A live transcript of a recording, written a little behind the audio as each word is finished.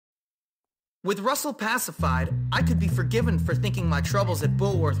With Russell pacified, I could be forgiven for thinking my troubles at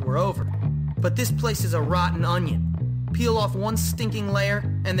Bullworth were over. But this place is a rotten onion. Peel off one stinking layer,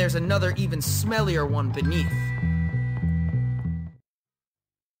 and there's another even smellier one beneath.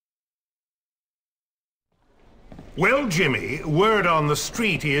 Well, Jimmy, word on the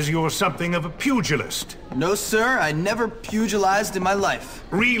street is you're something of a pugilist. No, sir, I never pugilized in my life.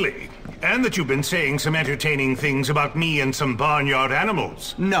 Really? And that you've been saying some entertaining things about me and some barnyard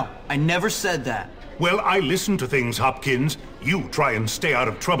animals. No, I never said that. Well, I listen to things, Hopkins. You try and stay out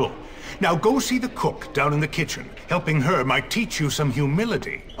of trouble. Now go see the cook down in the kitchen. Helping her might teach you some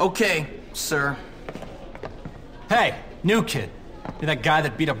humility. Okay, sir. Hey, new kid. You're that guy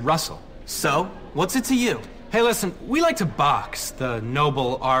that beat up Russell. So, what's it to you? Hey, listen, we like to box, the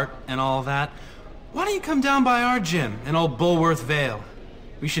noble art and all that. Why don't you come down by our gym in old Bullworth Vale?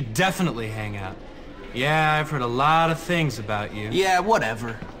 We should definitely hang out. Yeah, I've heard a lot of things about you. Yeah,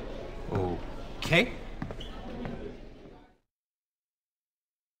 whatever. Okay.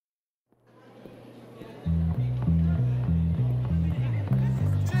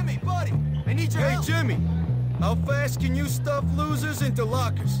 Jimmy, buddy, I need your help. Hey, Jimmy, how fast can you stuff losers into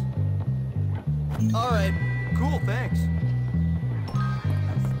lockers? All right. Cool, thanks.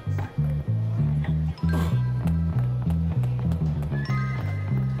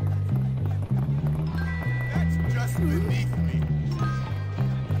 That's just beneath me.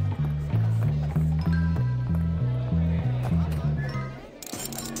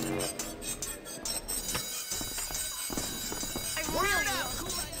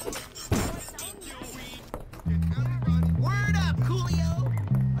 Word up, Coolio!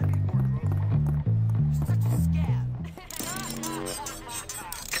 I need more growth. Such a scab.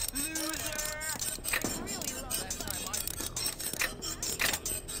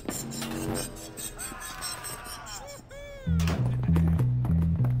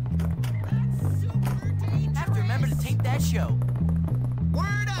 Have to remember to tape that show.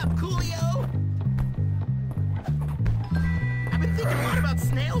 Word up, Coolio! I've been thinking a lot about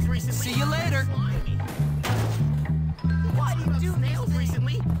snails recently. See you later. Slimy. Why do you do snails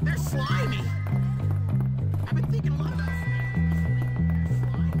recently? They're slimy. I've been thinking a lot about snails recently. They're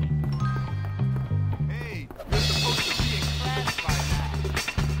slimy. Hey, you're supposed to be in class by now.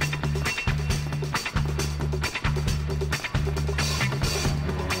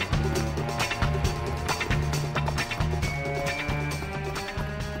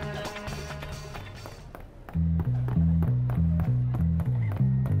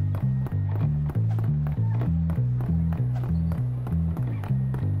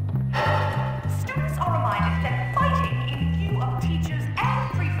 Students are reminded that fighting in view of teachers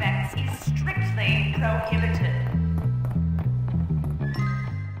and prefects is strictly prohibited.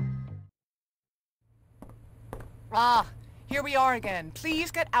 Here we are again.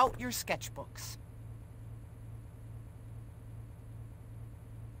 Please get out your sketchbooks.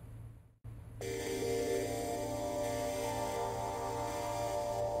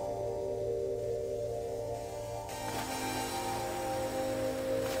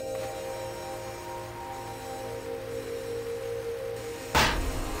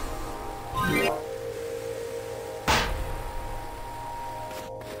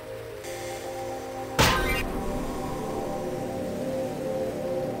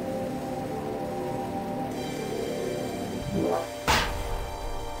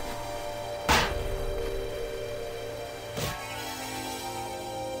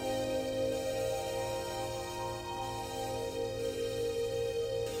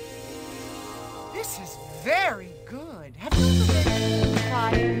 This is very good. Have you ever been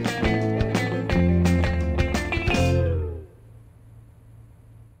crying?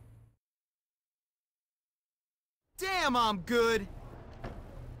 Damn, I'm good.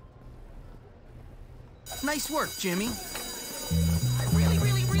 Nice work, Jimmy. I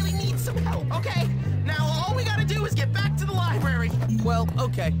really need some help, okay? Now all we gotta do is get back to the library. Well,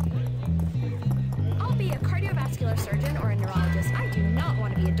 okay. I'll be a cardiovascular surgeon or a neurologist. I do not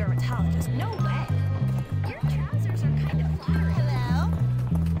want to be a dermatologist. No way. Your trousers are kind of flattering. Hello?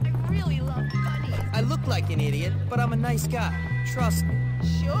 I really love bunnies. I look like an idiot, but I'm a nice guy. Trust me.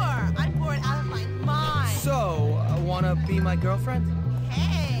 Sure, I'm bored out of my mind. So, wanna be my girlfriend?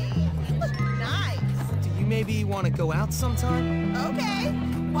 Hey, you look nice. Do you maybe wanna go out sometime? Okay,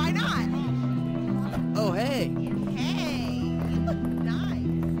 why not? Oh, hey. Hey, you look nice.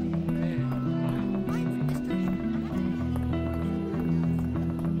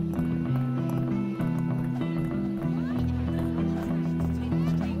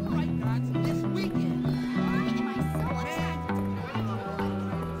 This weekend.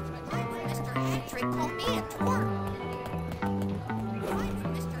 Mr. Hattrick called me a twerp.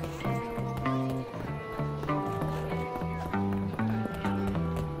 Mr. Hattrick called me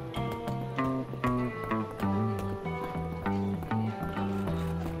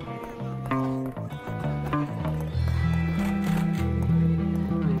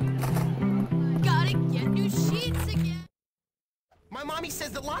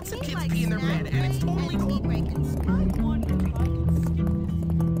says that lots of kids pee in their bed, and it's totally cool.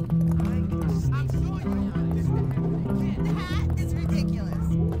 That is ridiculous.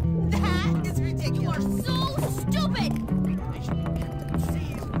 That is ridiculous. You are so stupid! They should be kept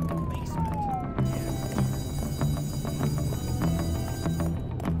safe in the basement.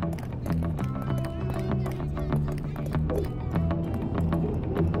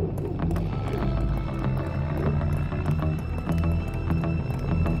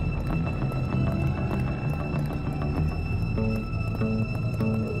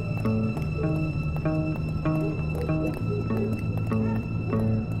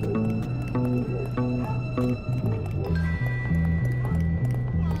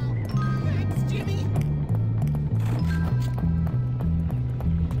 Thanks, Jimmy.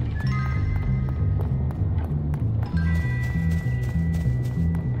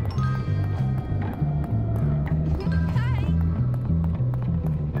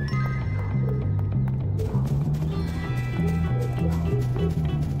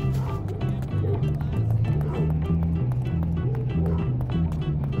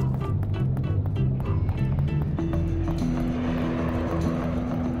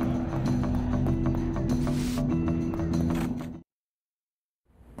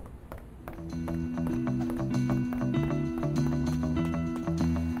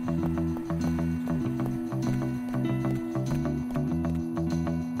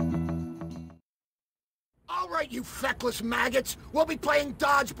 All right, you feckless maggots. We'll be playing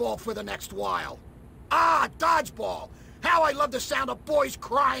dodgeball for the next while. Ah, dodgeball. How I love the sound of boys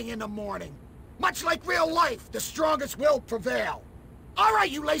crying in the morning. Much like real life, the strongest will prevail. All right,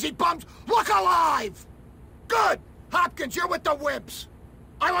 you lazy bums, look alive! Good! Hopkins, you're with the wimps.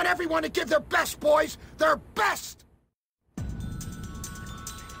 I want everyone to give their best, boys. Their best!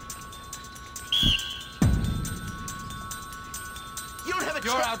 You don't have a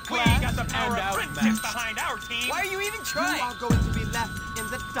You're choice. outclassed We got the power and of princess outmatched. behind our team. Why are you even You trying? are going to be left in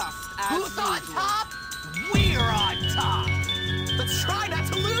the dust as Who's on usual. top? We're on top. Let's try not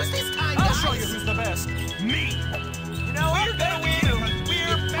to lose this time, guys. I'll show you who's the best. Me! You know, we're gonna win because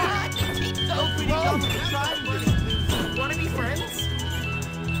we're back. Keep those rolling. Wanna be friends?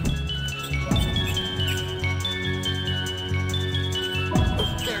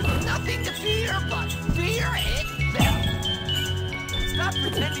 There's nothing to fear but fear itself. Stop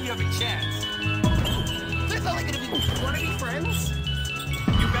pretending you have a chance. There's only gonna be... Wanna be friends?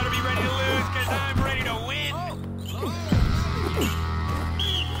 You better be ready to lose, because I'm ready to win.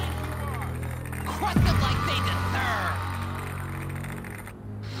 Crush them like they deserve.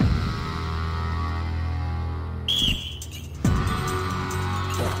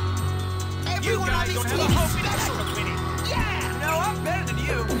 Everyone on this team is special. Yeah! No, I'm better than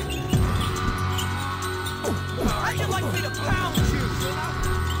you. How'd you like me to pound you?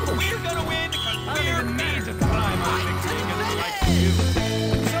 We're gonna win because we're need to climb on the king and like you.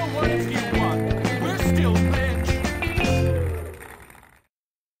 So what if you won? We're still bench.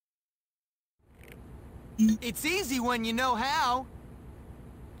 It's easy when you know how.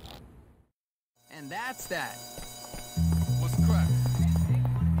 And that's that. What's crack?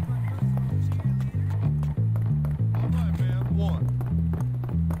 All right, man. One.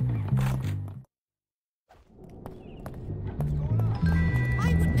 Why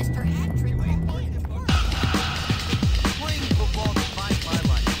would Mr. Hattrick call me? Playing football defines my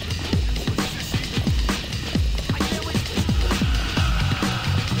life. I can't wait.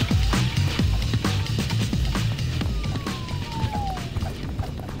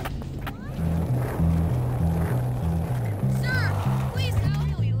 Sir, please help.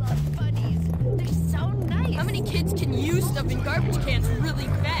 I really love bunnies. They're so nice. How many kids can use stuff in garbage cans really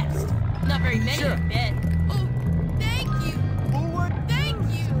fast? Not very many, I bet. Oh, thank you. Bullworth? Thank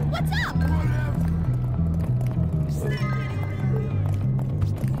you. What's up?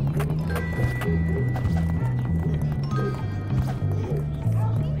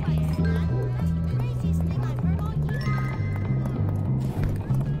 Craziest thing I've heard all year.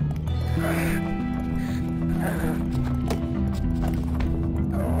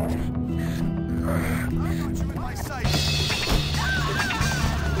 I got you in my sight.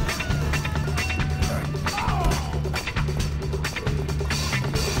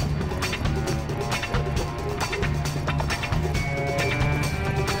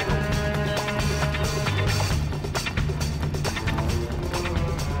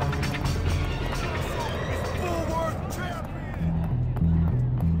 Bullworth champion!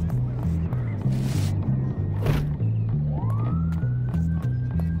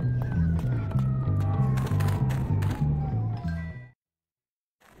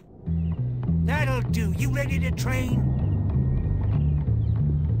 That'll do. You ready to train?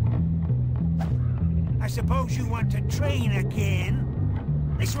 suppose you want to train again?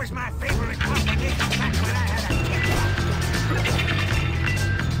 This was my favorite competition back when I had a kick.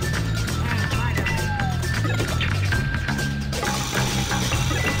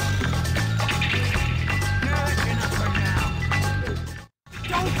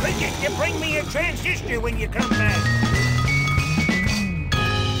 Don't forget to bring me a transistor when you come back.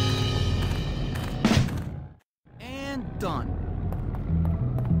 And done.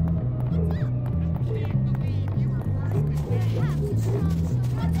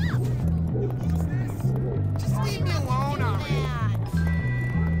 Just leave me alone already.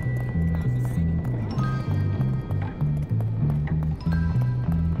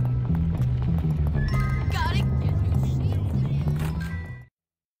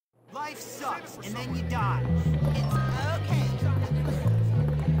 Life sucks, and then you die. It's okay.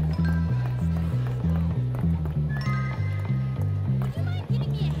 Would you mind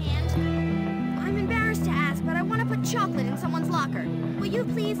giving me a hand? I'm embarrassed to ask, but I want to put chocolate in someone's locker. Will you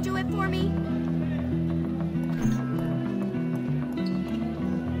please do it for me?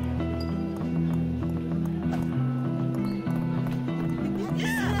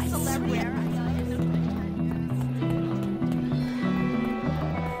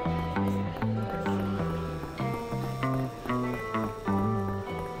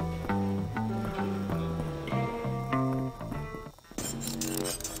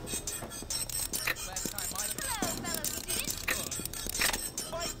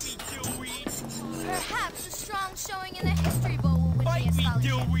 Perhaps a strong showing in the history bowl would be a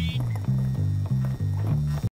scholarship.